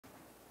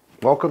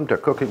Welcome to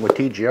Cooking with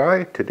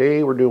TGI.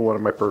 Today we're doing one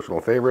of my personal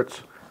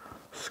favorites,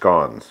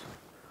 scones,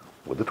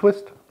 with a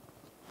twist.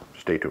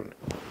 Stay tuned.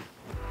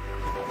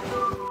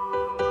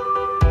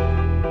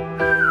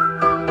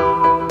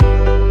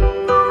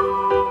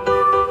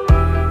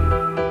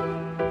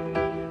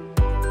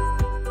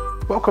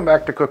 Welcome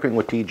back to Cooking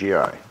with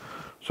TGI.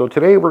 So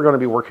today we're going to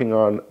be working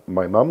on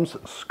my mum's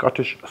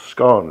Scottish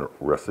scone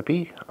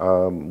recipe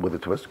with a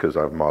twist because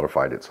I've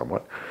modified it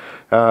somewhat.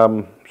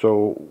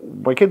 So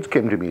my kids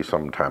came to me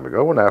some time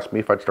ago and asked me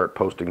if I'd start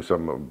posting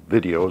some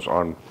videos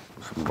on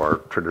some of our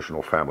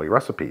traditional family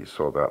recipes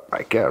so that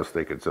I guess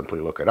they could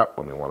simply look it up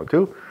when they wanted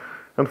to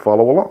and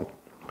follow along.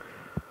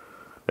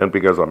 And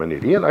because I'm an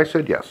idiot, I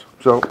said yes.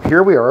 So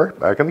here we are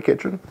back in the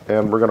kitchen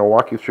and we're going to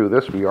walk you through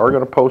this. We are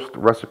going to post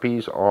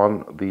recipes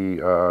on the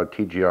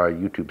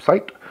TGI YouTube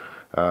site.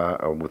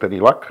 With any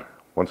luck,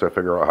 once I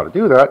figure out how to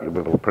do that, you'll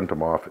be able to print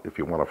them off if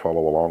you want to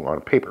follow along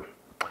on paper.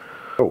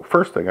 So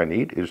first thing I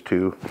need is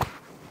to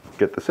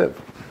get the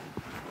sieve.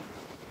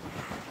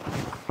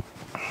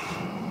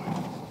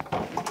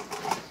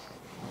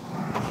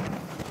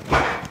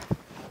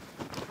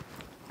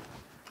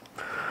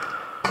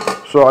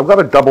 So I've got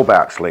a double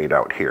batch laid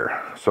out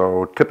here.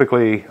 So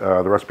typically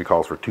the recipe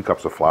calls for 2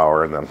 cups of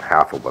flour and then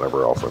half of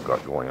whatever else I've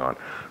got going on.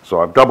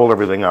 So I've doubled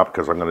everything up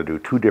because I'm going to do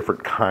 2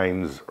 different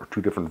kinds or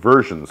 2 different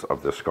versions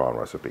of this scone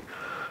recipe.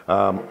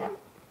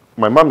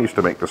 My mom used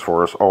to make this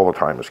for us all the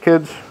time as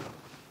kids.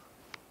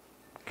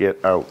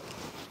 Get out.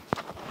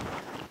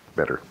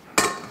 Better.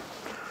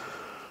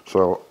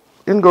 So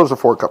in goes the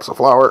 4 cups of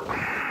flour.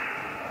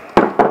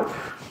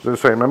 As I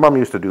was saying, my mom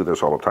used to do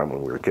this all the time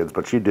when we were kids,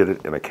 but she did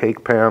it in a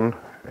cake pan,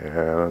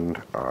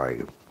 and I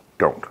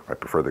don't. I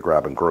prefer the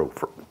grab and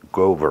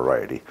go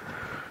variety.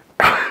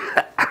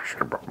 I should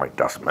have brought my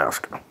dust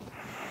mask.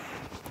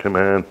 Come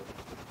on.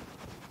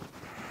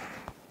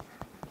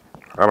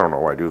 I don't know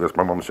why I do this.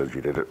 My mom said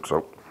she did it,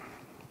 so.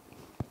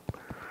 I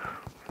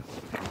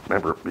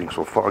remember it being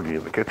so foggy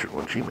in the kitchen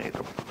when she made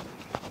them.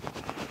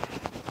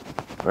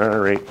 All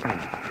right.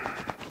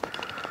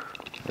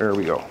 There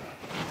we go.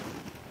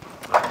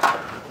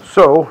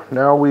 So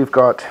now we've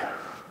got,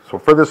 so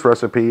for this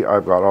recipe,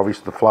 I've got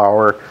obviously the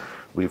flour.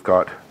 We've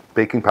got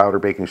baking powder,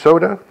 baking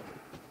soda.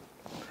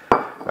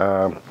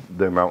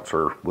 The amounts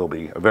will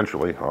be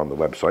eventually on the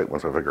website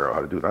once I figure out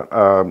how to do that.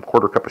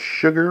 1/4 cup of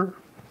sugar.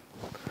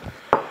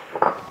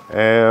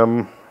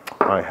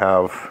 I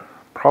have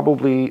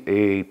probably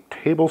a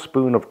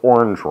tablespoon of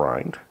orange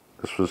rind.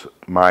 This was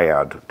my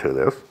add to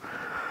this.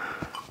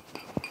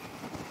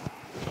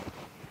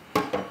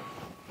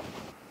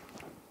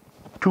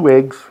 Two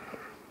eggs,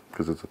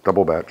 because it's a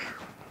double batch.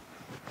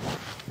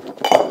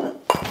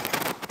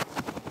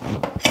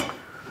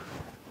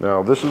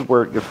 Now this is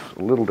where it gets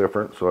a little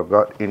different. So I've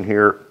got in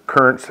here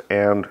currants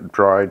and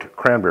dried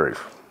cranberries.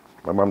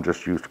 My mom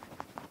just used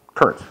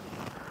currants,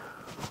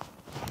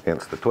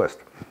 hence the twist.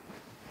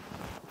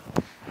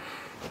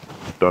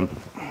 Done.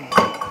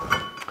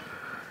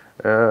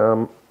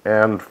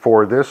 And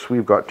for this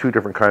we've got 2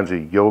 different kinds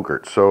of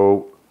yogurt.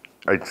 So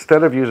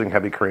instead of using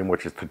heavy cream,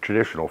 which is the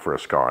traditional for a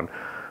scone,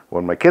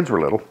 when my kids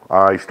were little,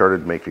 I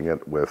started making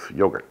it with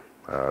yogurt.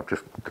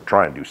 Just to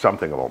try and do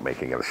something about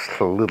making it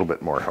a little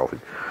bit more healthy.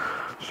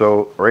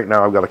 So right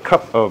now I've got a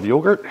cup of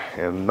yogurt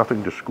and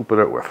nothing to scoop it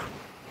out with.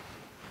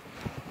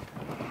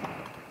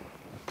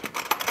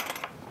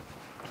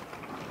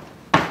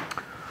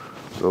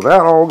 So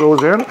that all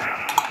goes in.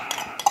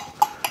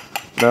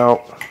 Now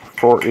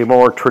for a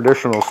more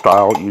traditional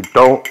style, you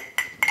don't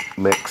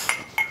mix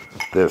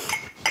this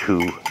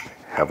too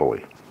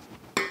heavily.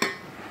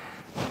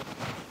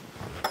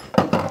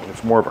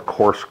 It's more of a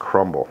coarse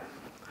crumble.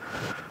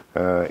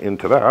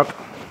 Into that,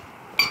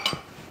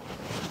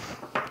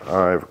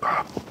 I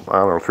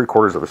don't know,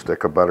 3/4 of a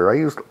stick of butter. I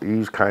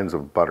use kinds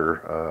of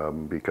butter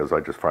because I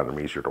just find them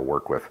easier to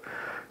work with.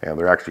 And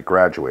they're actually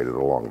graduated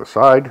along the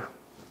side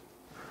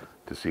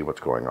to see what's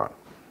going on.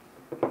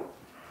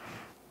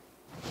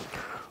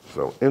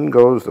 So in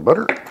goes the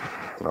butter.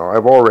 Now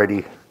I've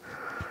already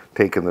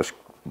taken this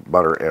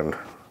butter and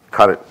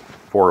cut it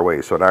 4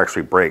 ways so it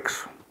actually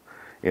breaks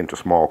into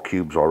small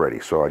cubes already.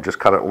 So I just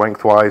cut it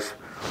lengthwise.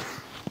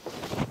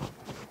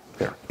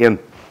 There,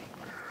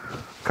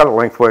 cut it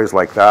lengthwise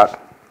like that,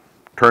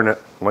 turn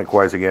it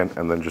lengthwise again,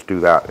 and then just do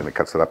that, and it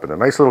cuts it up into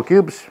nice little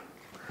cubes.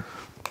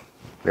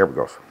 There it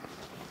goes.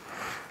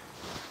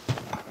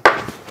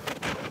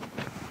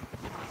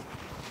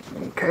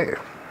 Okay.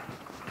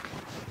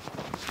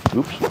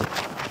 Oops.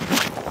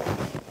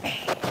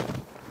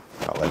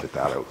 I'll edit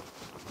that out.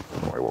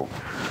 No, I won't.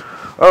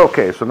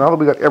 Okay, so now that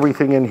we got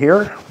everything in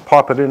here,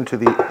 pop it into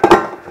the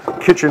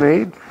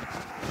KitchenAid.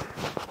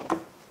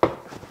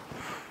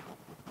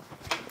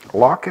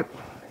 Lock it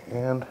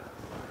and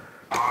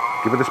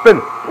give it a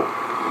spin.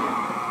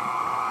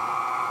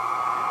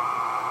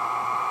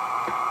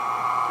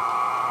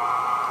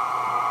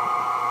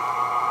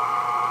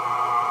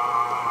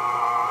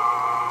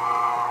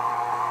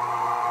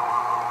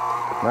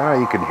 Now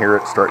you can hear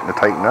it starting to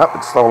tighten up.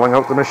 It's stalling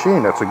out the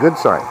machine. That's a good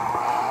sign.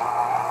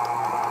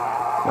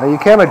 Now you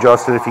can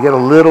adjust it if you get a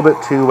little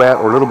bit too wet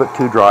or a little bit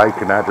too dry. You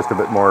can add just a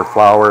bit more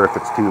flour. If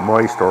it's too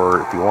moist,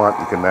 or if you want,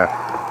 you can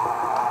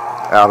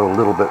add a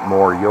little bit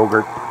more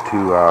yogurt to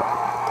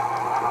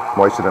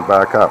moisten it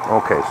back up.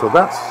 Okay, so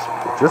that's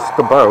just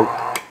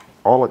about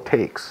all it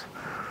takes.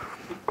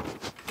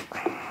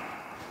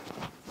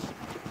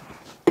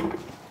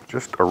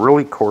 Just a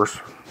really coarse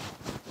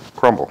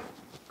crumble.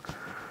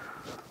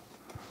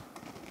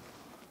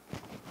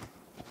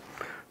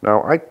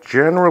 Now I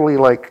generally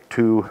like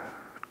to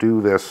do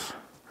this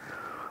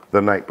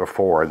the night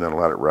before and then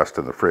let it rest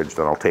in the fridge.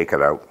 Then I'll take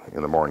it out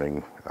in the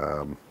morning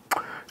and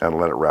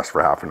let it rest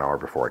for half an hour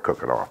before I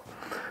cook it off.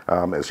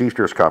 As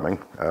Easter's coming,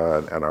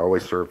 and I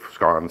always serve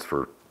scones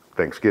for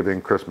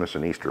Thanksgiving, Christmas,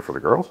 and Easter for the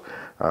girls,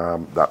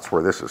 that's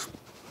where this is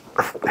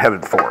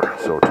headed for.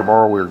 So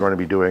tomorrow we're going to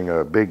be doing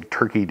a big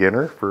turkey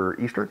dinner for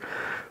Easter.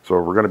 So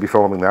we're going to be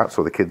filming that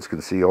so the kids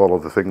can see all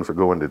of the things that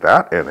go into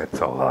that, and it's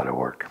a lot of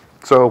work.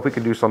 So if we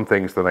can do some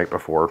things the night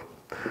before,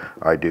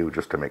 I do,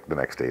 just to make the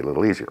next day a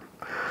little easier.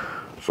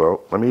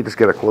 So let me just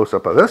get a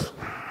close-up of this.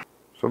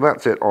 So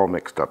that's it all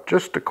mixed up,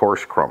 just a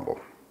coarse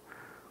crumble.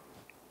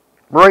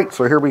 Right,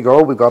 so here we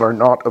go. We've got our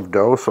knot of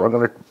dough, so I'm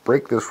going to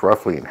break this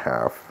roughly in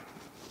half.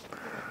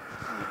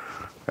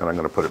 And I'm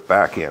going to put it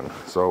back in.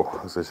 So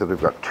as I said,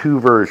 we've got two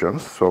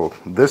versions. So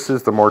this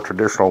is the more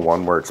traditional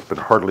one where it's been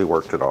hardly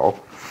worked at all.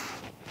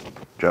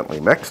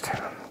 Gently mixed,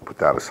 put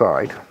that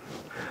aside.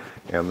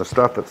 And the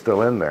stuff that's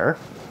still in there,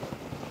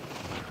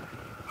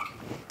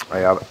 I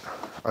add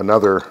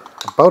another,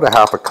 about a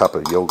half a cup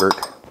of yogurt.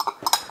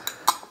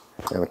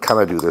 And I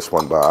kind of do this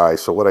one by eye.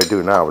 So what I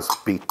do now is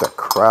beat the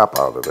crap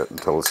out of it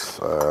until it's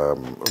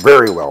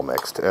very well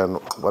mixed. And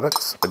I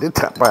did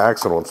that by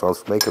accident once. I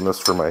was making this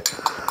for my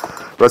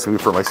recipe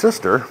for my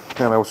sister,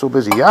 and I was so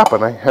busy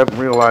yapping, I hadn't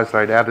realized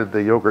I'd added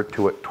the yogurt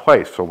to it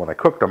twice. So when I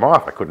cooked them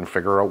off, I couldn't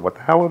figure out what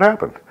the hell had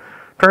happened.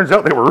 Turns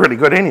out they were really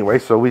good anyway,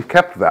 so we've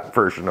kept that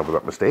version of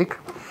that mistake.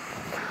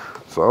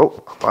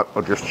 So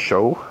I'll just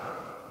show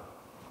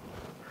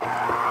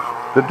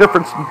the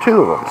difference in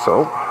two of them.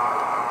 So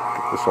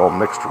get this all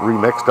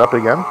remixed up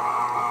again.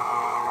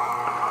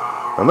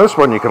 And this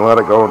one you can let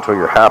it go until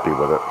you're happy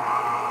with it.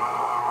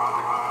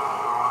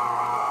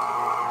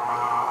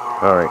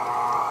 All right.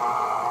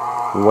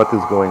 What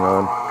is going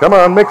on? Come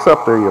on, mix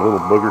up there, you little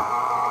booger.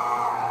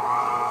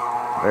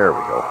 There we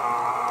go.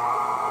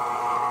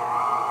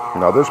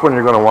 Now this one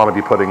you're going to want to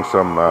be putting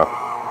some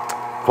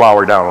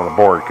flour down on the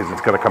board because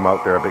it's going to come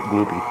out there a bit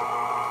gloopy.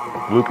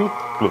 Gloopy?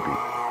 Gloopy.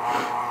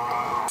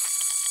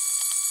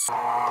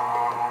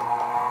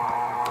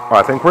 Well,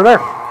 I think we're there.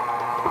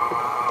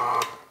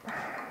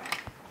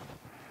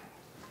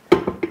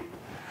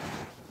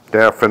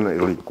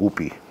 Definitely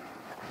gloopy.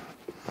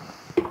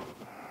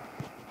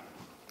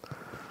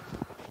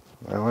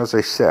 Now, as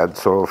I said,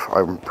 so if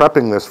I'm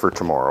prepping this for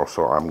tomorrow,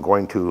 so I'm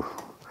going to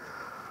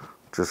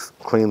just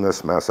clean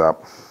this mess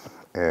up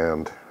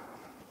and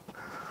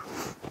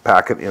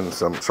pack it in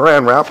some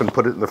saran wrap and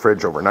put it in the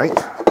fridge overnight.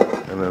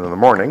 And then in the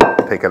morning,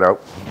 take it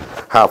out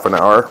half an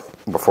hour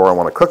before I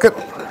want to cook it.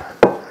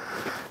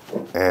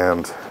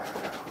 And,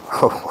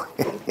 oh,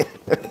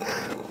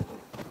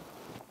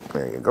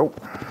 there you go.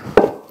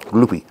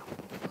 Gloopy.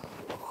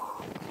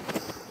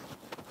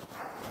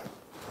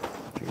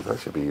 I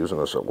should be using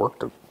this at work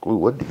to glue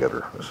wood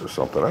together. This is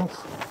something else.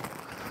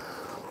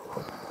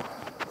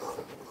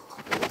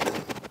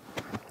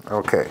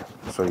 Okay,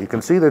 so you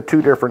can see the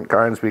two different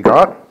kinds we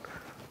got.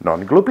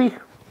 Non-gloopy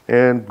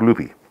and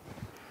gloopy.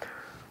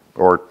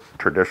 Or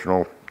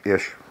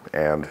traditional-ish,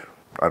 and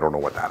I don't know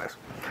what that is.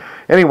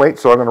 Anyway,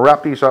 so I'm going to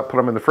wrap these up, put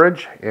them in the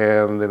fridge,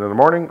 and then in the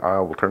morning I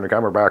will turn the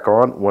camera back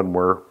on when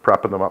we're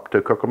prepping them up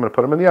to cook them and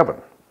put them in the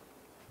oven.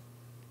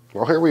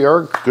 Well, here we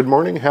are. Good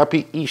morning.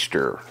 Happy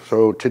Easter.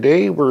 So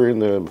today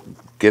we're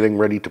getting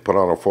ready to put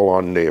on a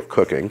full-on day of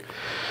cooking.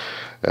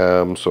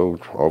 So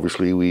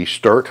obviously we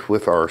start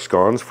with our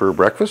scones for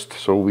breakfast.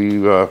 So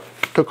we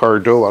took our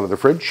dough out of the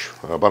fridge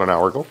about an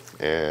hour ago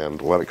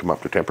and let it come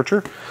up to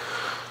temperature.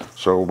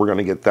 So we're going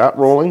to get that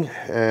rolling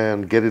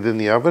and get it in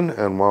the oven.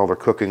 And while they're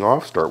cooking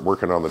off, start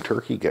working on the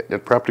turkey, getting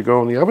it prepped to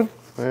go in the oven.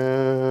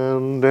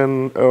 And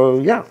then,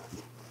 yeah,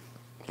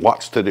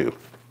 lots to do.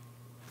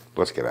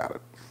 Let's get at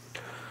it.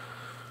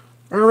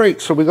 All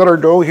right, so we got our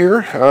dough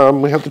here.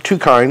 We have the two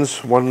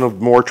kinds, one of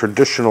more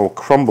traditional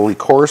crumbly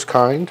coarse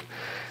kind,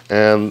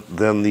 and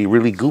then the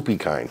really goopy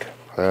kind.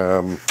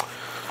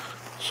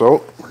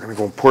 So we're gonna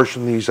go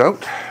portion these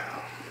out.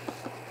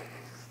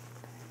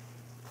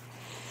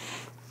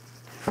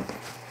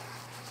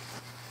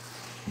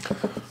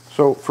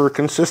 So for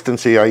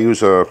consistency, I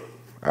use I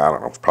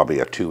don't know, it's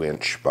probably a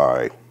 2-inch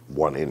by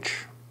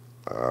 1-inch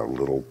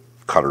little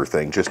cutter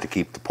thing, just to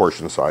keep the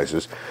portion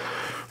sizes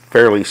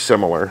fairly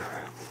similar,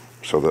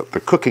 so that the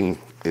cooking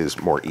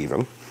is more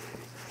even.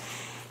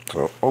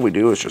 So all we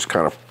do is just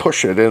kind of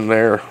push it in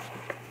there,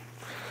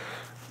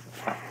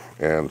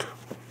 and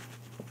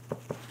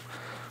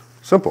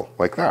simple,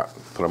 like that.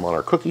 Put them on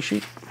our cookie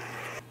sheet.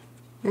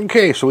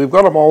 Okay, so we've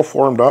got them all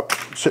formed up,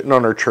 sitting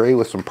on our tray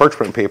with some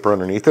parchment paper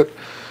underneath it.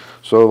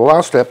 So the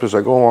last step is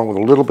I go along with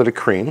a little bit of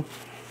cream,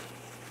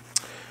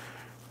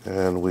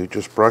 And we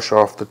just brush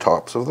off the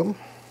tops of them.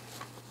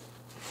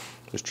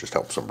 This just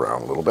helps them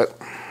brown a little bit.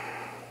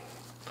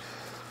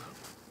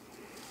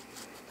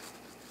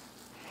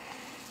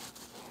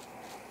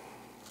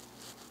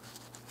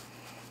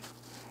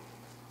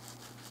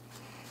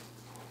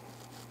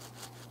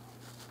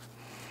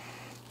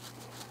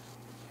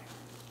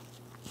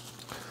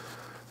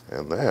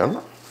 And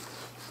then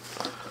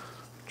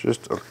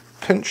just a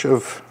pinch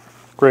of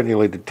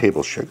granulated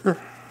table sugar.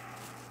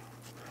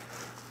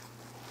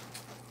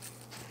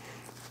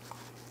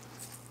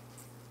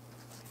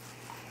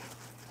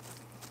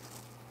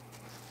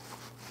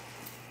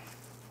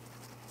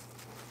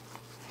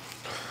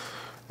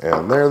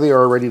 And there they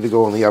are, ready to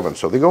go in the oven.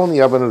 So they go in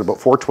the oven at about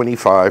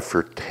 425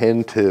 for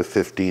 10 to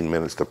 15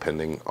 minutes,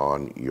 depending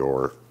on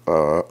your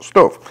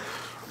stove.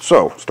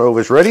 So, stove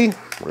is ready.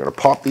 We're going to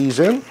pop these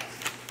in.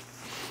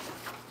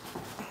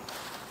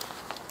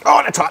 Oh,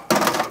 and it's hot.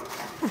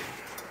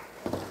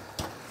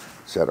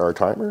 Set our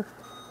timer.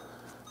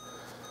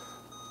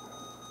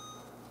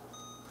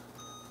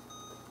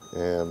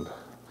 And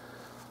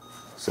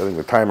setting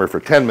the timer for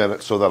 10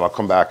 minutes so that I'll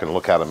come back and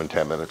look at them in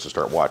 10 minutes and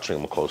start watching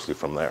them closely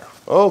from there.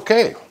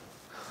 Okay,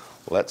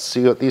 let's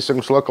see what these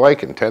things look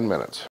like in 10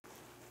 minutes.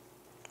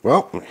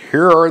 Well,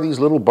 here are these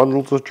little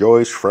bundles of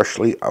joys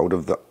freshly out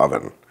of the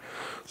oven.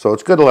 So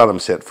it's good to let them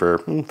sit for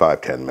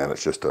 5-10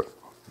 minutes just to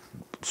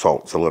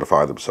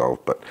solidify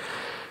themselves. But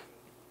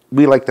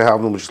we like to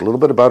have them with just a little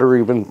bit of butter,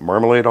 even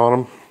marmalade on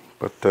them.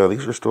 But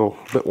these are still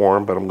a bit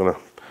warm, but I'm going to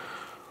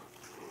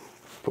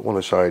put one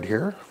aside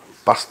here.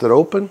 Bust it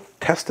open,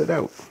 test it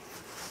out.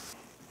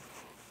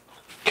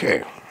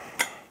 Okay,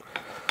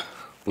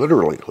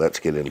 literally, let's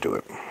get into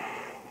it.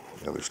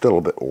 Now, they're still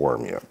a bit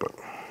warm yet, but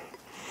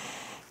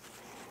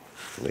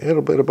a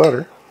little bit of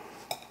butter.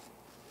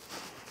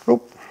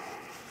 Oh,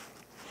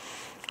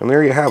 and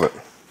there you have it.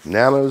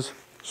 Nana's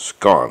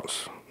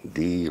scones.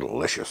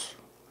 Delicious.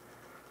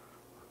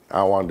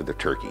 Now on to the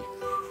turkey.